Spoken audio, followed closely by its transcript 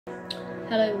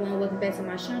Hello everyone, welcome back to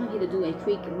my channel. Here to do a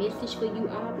quick message for you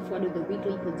all before I do the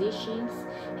weekly positions.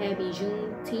 Happy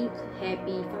Juneteenth,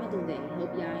 happy Father's Day.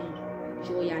 Hope y'all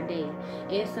enjoy your day.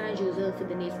 AirSigns use up for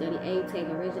the next 38. Take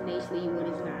a resonates, leave what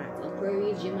is not.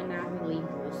 Aquarius, Gemini, and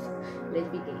Libras. Let's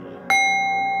begin.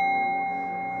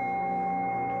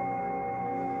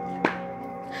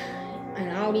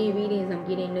 And all these readings, I'm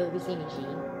getting nervous energy.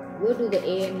 What do the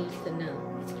air needs to know?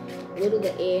 What do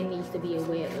the air needs to be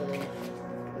aware of?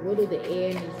 What do the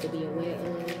air needs to be aware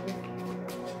of?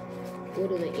 What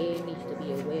do the air needs to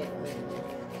be aware of?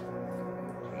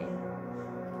 Okay.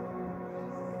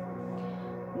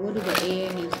 What do the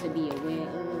air needs to be aware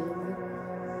of?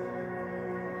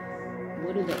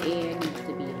 What do the air needs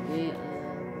to be aware of?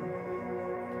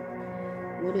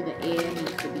 What do the air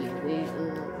needs to be aware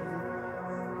of?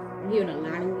 I'm hearing a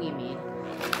lot of women.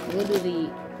 What do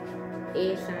the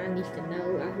air sign needs to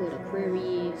know? I heard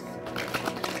Aquarius.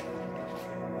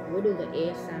 What do the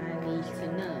air sign needs to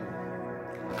know?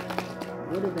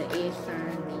 What do the air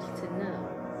sign needs to know?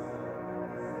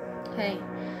 Okay.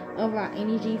 Overall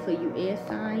energy for you air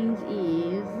signs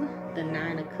is the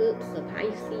 9 of Cups of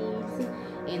Pisces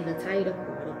and the Title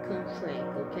card of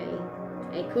contract, okay?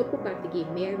 A couple about to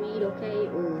get married, okay?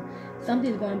 Or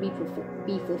something's going to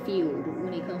be fulfilled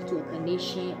when it comes to a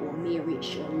connection or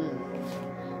marriage or love,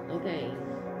 okay?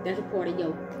 That's a part of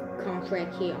your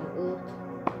contract here on Earth.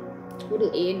 What do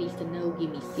air needs to know? Give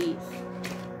me 6.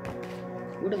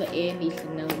 What do the air needs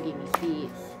to know? Give me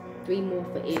 6. 3 more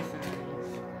for air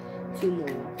signs. 2 more.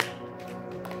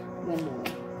 1 more.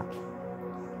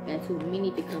 Got too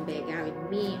many to come back out with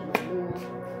me. 1 more.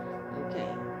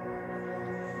 Okay.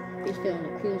 This fell on the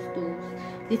crystals.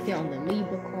 This fell on the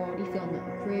Libra card. This fell on the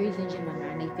Aquarius and Gemini.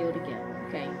 And they fell together.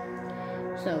 Okay.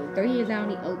 So 3 is out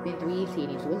in the open, 3 is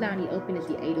hidden. So what's out in the open is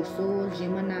the 8 of Swords,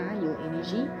 Gemini, your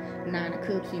energy, 9 of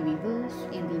Cups in reverse,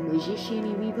 and the Magician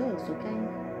in reverse, okay?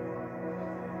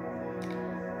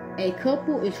 A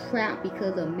couple is trapped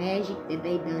because of magic that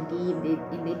they done did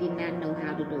and they did not know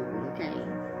how to do it, okay?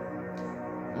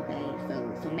 Okay,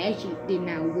 so magic did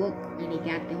not work and it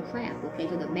got them trapped, okay?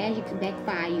 So the magic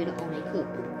backfired on a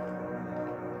couple.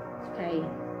 Okay,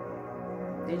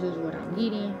 this is what I'm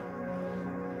getting.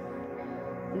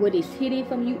 What is hidden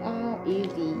from you all is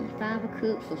the 5 of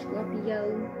Cups of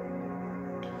Scorpio,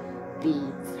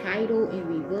 the Title in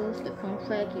reverse, the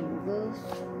contract in reverse,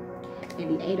 and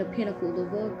the 8 of Pentacles of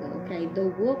Virgo. Okay, the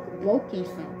work working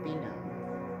something though.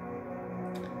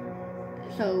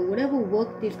 So whatever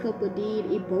work this couple did,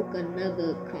 it broke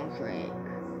another contract,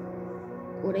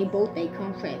 or they both a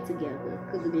contract together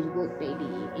because of this work they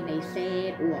did, and they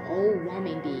sad, or an old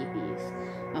woman did this.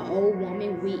 An old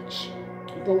woman which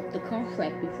broke the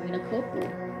contract between a couple.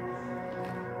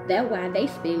 That's why they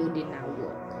spell did not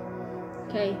work.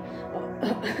 Okay.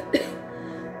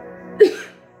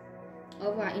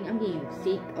 Overall, I'm getting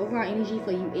sick. Overall energy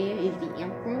for you air is the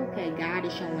Emperor. Okay, God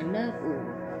is showing up. Ooh.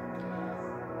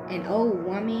 An old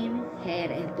woman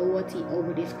had authority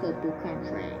over this couple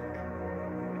contract.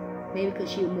 Maybe because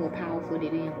she was more powerful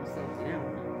than them or something. I don't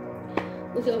know.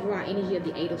 What's the overall energy of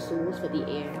the 8 of Swords for the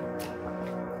air?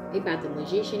 We got the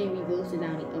Magician in reverse is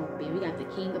out in the open. We got the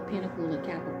King of Pentacles of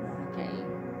Capricorn, okay?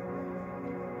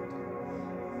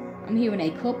 I'm hearing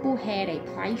a couple had a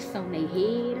price on their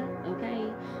head, okay?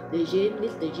 The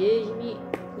Judgment, the Judgment.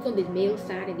 Who's on this male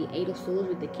side of the 8 of Swords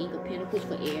with the King of Pentacles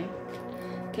for air?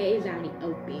 Okay, it's out in the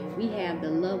open. We have the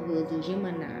Lovers, the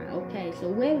Gemini, okay? So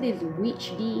whatever this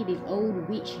witch did, this old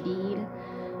witch did,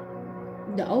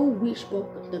 the old witch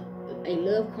broke a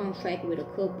love contract with a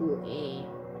couple and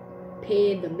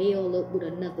paired the male up with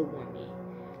another woman,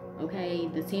 okay?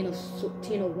 The 10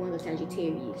 of Wands of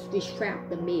Sagittarius, which trapped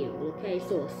the male, okay?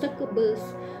 So a Succubus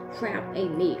trapped a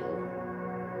male,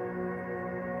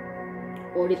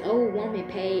 or this old woman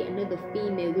paid another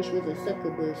female, which was a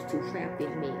Succubus, to trap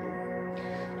this male.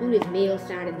 Through this male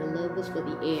side of the Lovers for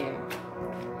the air,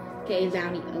 okay, it's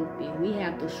out in the open. We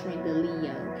have the Strength of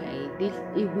Leo, okay?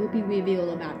 It will be revealed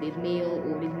about this male,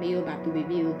 or this male about to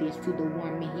reveal this to the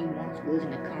woman he once was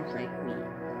in a contract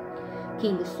with.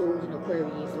 King of Swords and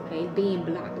Aquarius, okay? It's being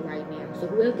blocked right now. So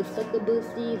whoever the Succubus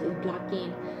is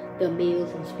blocking the male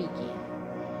from speaking,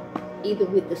 either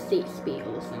with the sex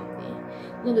spell or something.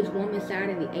 On this woman's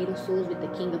side of the 8 of Swords with the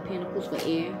King of Pentacles for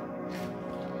air.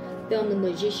 Then the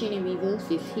Magician in reverse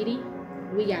is hidden.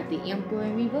 We got the Emperor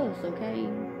in reverse, okay?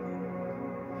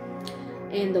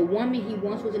 And the woman he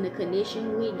once was in a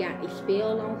connection with got a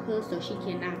spell on her, so she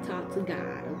cannot talk to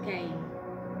God, okay?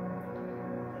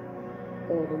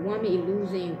 Or the woman is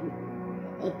losing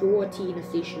authority in a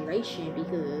situation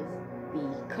because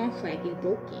the contract is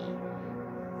broken.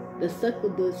 The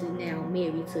Succubus is now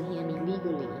married to him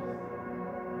illegally.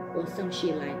 or some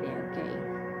shit like that, okay?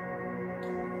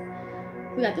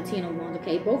 We got the 10 of Wands,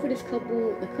 okay? Both of this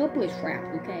couple, the couple is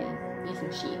trapped, okay? In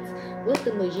some shit. What's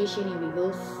the Magician in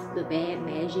reverse? The bad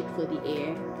magic for the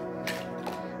air.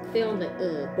 Still on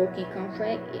the broken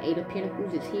contract, 8 of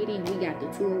Pentacles is hidden. We got the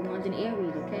 2 of Wands in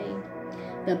Aries, okay?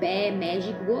 The bad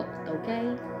magic worked,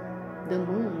 okay? The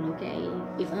moon, okay?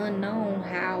 It's unknown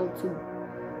how to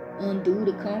undo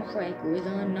the contract, or it's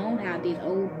unknown how this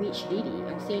old witch did it.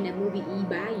 I'm seeing that movie E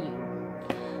by You.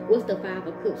 What's the 5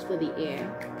 of Cups for the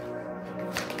air?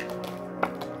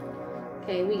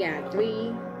 Okay, we got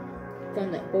 3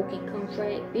 from the broken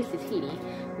contract. This is hidden.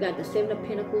 We got the 7 of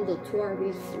Pentacles of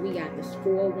Taurus. We got the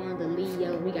 4 of Wands of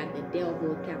Leo. We got the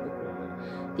Devil of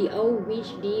Capricorn. The old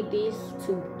witch did this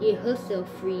to get herself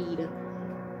freed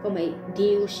from a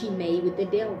deal she made with the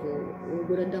devil or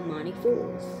with a demonic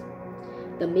force.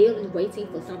 The male is waiting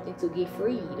for something to get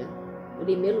freed. Or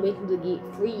the male is waiting to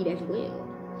get freed as well.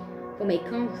 From a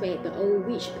contract the old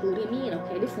witch put him in,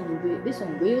 okay? This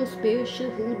some real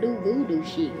spiritual voodoo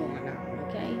shit going on,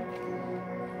 okay?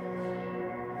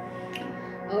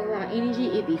 Overall energy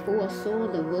is the 4 of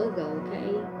Swords of Virgo,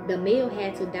 okay? The male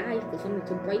had to die for something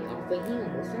to break off of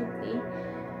him or something.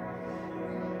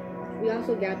 We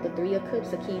also got the 3 of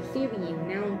Cups of Cancerian.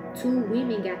 Now 2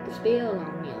 women got the spell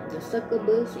on him. The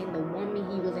Succubus and the woman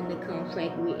he was in the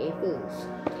contract with at first.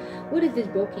 What is this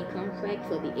broken contract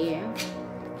for the air?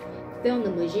 Still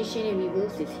the Magician in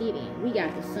reverse is hidden. We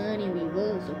got the Sun in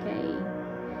reverse, okay?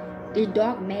 This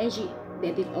dark magic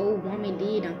that this old woman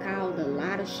did caused a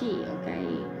lot of shit,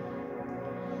 okay?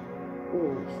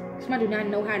 Or somebody do not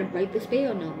know how to break the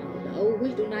spell no more. The old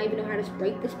witch do not even know how to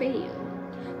break the spell.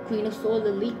 Queen of Swords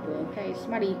of Libra, okay?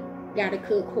 Somebody gotta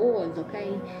cut cords, okay?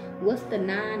 What's the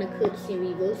 9 of Cups in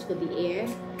reverse for the air?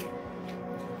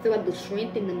 Feel like the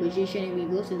Strength and the Magician in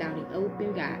reverse is out in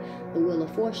open. Got the Wheel of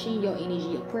Fortune, your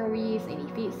energy Aquarius, any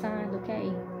fit signs,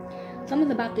 okay?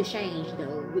 Something's about to change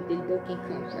though with this broken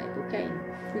contract, okay?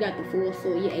 We got the 4 of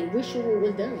Swords. Yeah, a ritual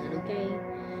was done, okay?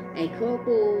 A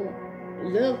couple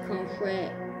love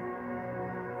contract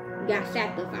got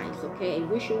sacrificed, okay? A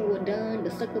ritual was done.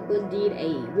 The Succubus did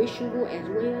a ritual as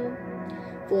well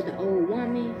for the old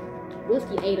woman. What's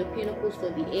the 8 of Pentacles for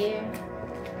the air?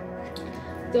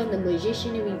 From the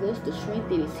Magician in reverse, the Strength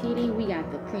that is hidden. We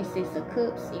got the Princess of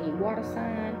Cups, any water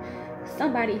sign.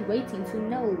 Somebody's waiting to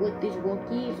know what this work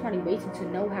is. Somebody waiting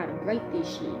to know how to break this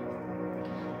shit.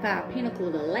 5 of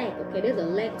Pentacles, a lack, okay? There's a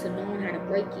lack to knowing how to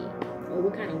break it. Or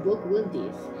what kind of work was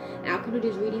this? Outcome of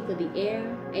this reading for the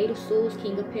air. 8 of Swords,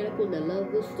 King of Pentacles, the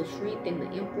Lovers, the Strength, and the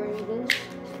Emperor in reverse.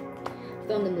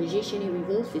 From the Magician in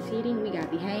reverse is hidden. We got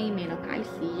the Hangman of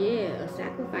Pisces. Yeah, a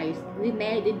sacrifice.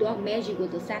 The dark magic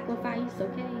was a sacrifice,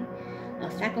 okay? A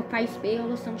sacrifice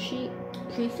spell or some shit.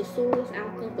 Prince of Swords,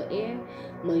 outcome for air.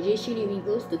 Magician in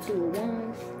reverse, the 2 of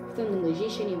Wands. From the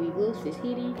Magician in reverse is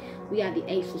hidden. We got the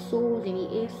Ace of Swords and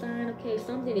the air sign, okay?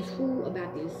 Something is true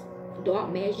about this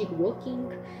dark magic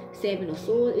working. 7 of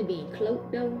Swords, it being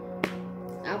cloaked though.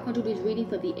 Outcome to this reading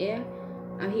for the air.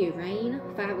 I hear rain.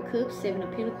 5 of Cups, 7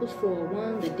 of Pentacles, 4 of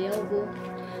Wands, the Devil.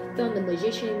 From the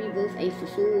Magician in reverse, Ace of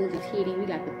Swords is hidden. We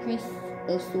got the Prince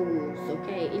of Swords,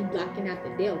 okay? It's blocking out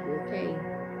the devil, okay?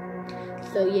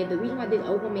 So yeah, the reason why this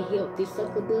old woman helped this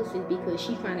Succubus is because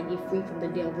she's trying to get free from the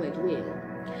devil as well.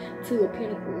 2 of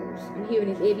Pentacles. I'm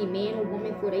hearing this every man or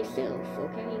woman for themselves,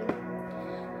 okay?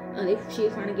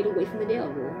 She's trying to get away from the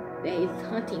devil that is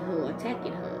hunting her,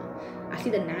 attacking her. I see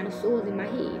the 9 of Swords in my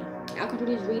head. Outcome to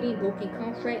this reading, broken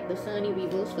contract, the Sun in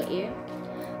reverse for air.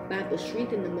 About the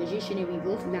Strength and the Magician in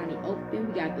reverse down the open.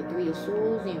 We got the 3 of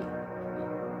Swords and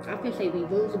I can say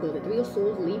reverse, but the 3 of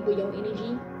Swords, Libra, your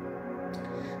energy.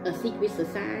 A secret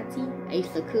society,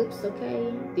 Ace of Cups,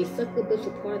 okay? The Succubus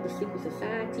are part of the secret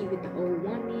society with the old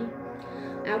woman.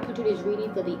 Outcome to this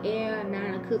reading for the air,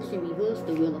 9 of Cups in reverse,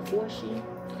 the Wheel of Fortune.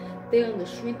 There on the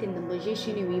Strength and the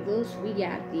Magician in reverse, we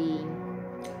got the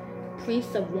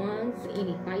Prince of Wands,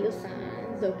 any fire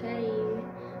signs, okay?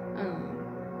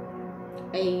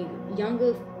 A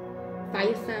younger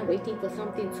fire sign waiting for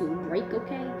something to break,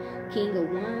 okay? King of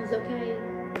Wands, okay?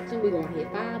 So we're going to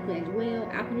hit 5 as well.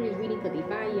 Outcome is reading for the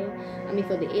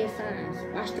for the air signs.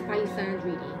 Watch the fire signs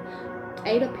reading.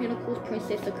 8 of Pentacles,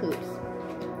 Princess of Cups.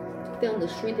 Feel the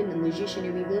Strength and the Magician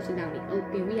in reverse and down the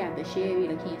open. We have the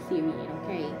Chariot of Cancerian,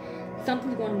 okay?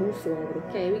 Something's going to move forward,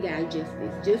 okay? We got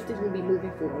justice. Justice will be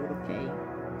moving forward, okay?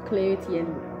 Clarity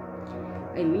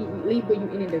and Libra, you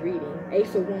in the reading.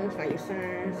 Ace of Wands, fire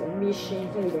signs,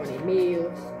 omission. Some are going in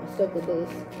males, a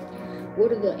Succubus. What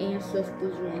do the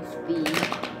ancestors want the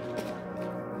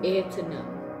air to know?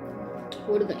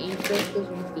 What do the ancestors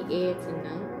want the air to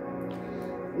know?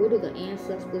 What do the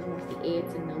ancestors want the heir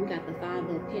to know? We got the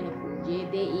Father of Pentacles. Yeah,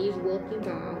 there is wealth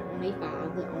involved on a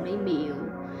father, on a male,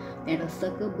 that a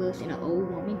succubus and an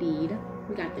old woman did.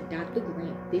 We got the Dr.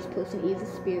 Grant. This person is a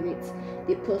spirit.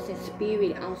 This person's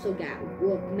spirit also got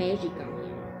work magic on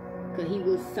him, because he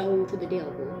was sold to the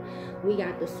devil. We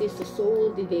got the Six of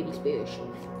Swords, the very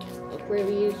spiritual.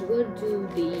 Aquarius, what do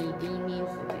the demons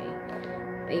say?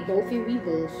 They both in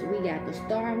reverse. We got the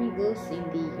Star in reverse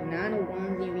and the Nine of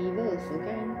Wands in reverse,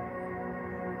 okay?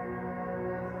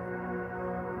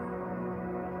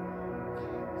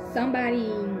 Somebody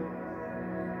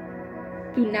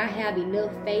do not have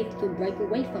enough faith to break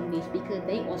away from this because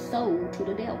they are sold to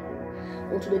the devil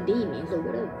or to the demons or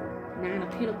whatever. Nine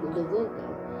of Pentacles or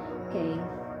Virgo, okay?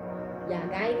 Y'all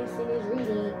guidance in this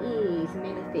reading is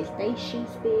manifestation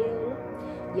spell.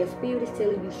 Your spirit is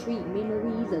telling you sweet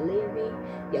memories of living.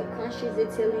 Your conscience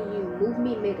is telling you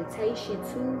movement, meditation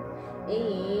too.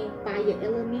 And fire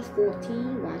elements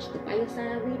 14. Watch the fire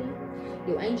sign reading.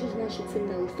 Your angels want you to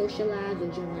know, socialize or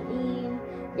join in.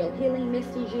 Your healing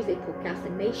messages is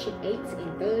procrastination 8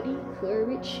 and 30.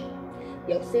 Courage.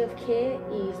 Your self-care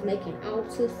is making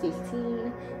altar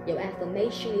 16. Your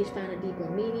affirmation is finding deeper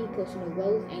meaning, personal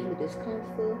growth, anger,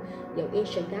 discomfort. Your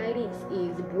inner guidance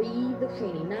is breathe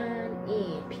 29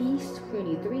 and peace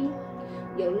 23.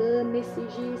 Your love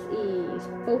messages is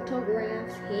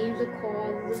photographs, hands of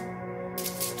cards.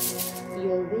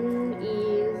 Your wound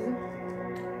is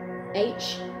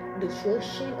H,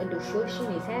 destruction. A destruction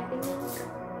is happening.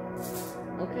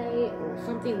 Okay, or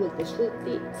something was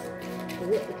disrupted.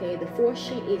 Okay, the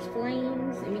fortune is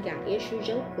flames, and we got extra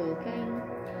joker, okay?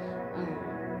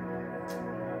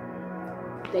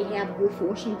 They have good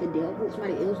fortune, the devil,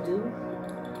 somebody else do.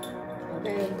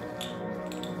 Okay.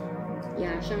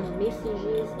 Yeah, Shana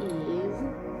messages is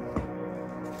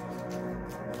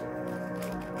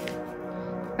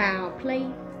foul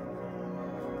play,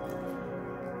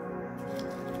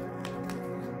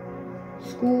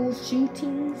 school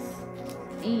shootings,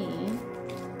 and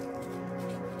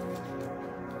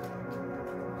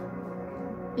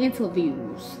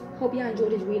interviews. Hope y'all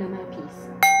enjoyed this reading. I'm out.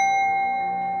 Peace.